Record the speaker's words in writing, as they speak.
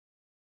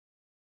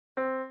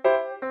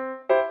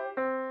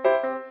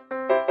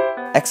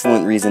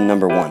Excellent reason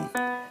number 1.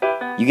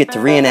 You get to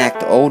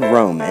reenact old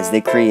Rome as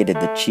they created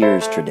the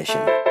Cheers tradition.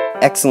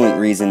 Excellent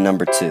reason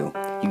number 2.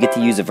 You get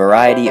to use a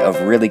variety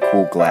of really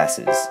cool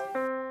glasses.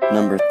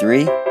 Number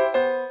 3.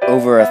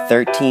 Over a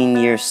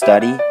 13-year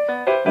study,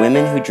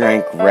 women who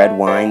drank red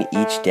wine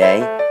each day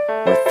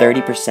were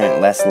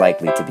 30% less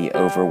likely to be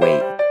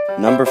overweight.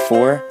 Number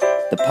 4.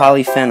 The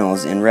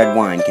polyphenols in red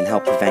wine can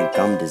help prevent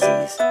gum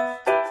disease.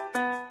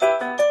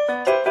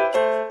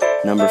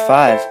 Number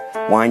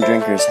 5. Wine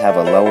drinkers have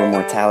a lower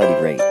mortality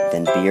rate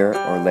than beer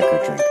or liquor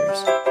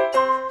drinkers.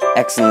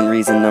 Excellent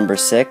reason number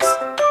 6.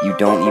 You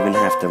don't even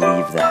have to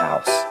leave the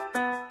house.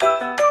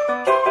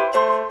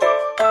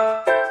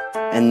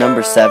 And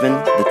number 7.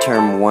 The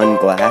term one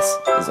glass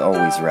is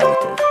always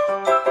relative.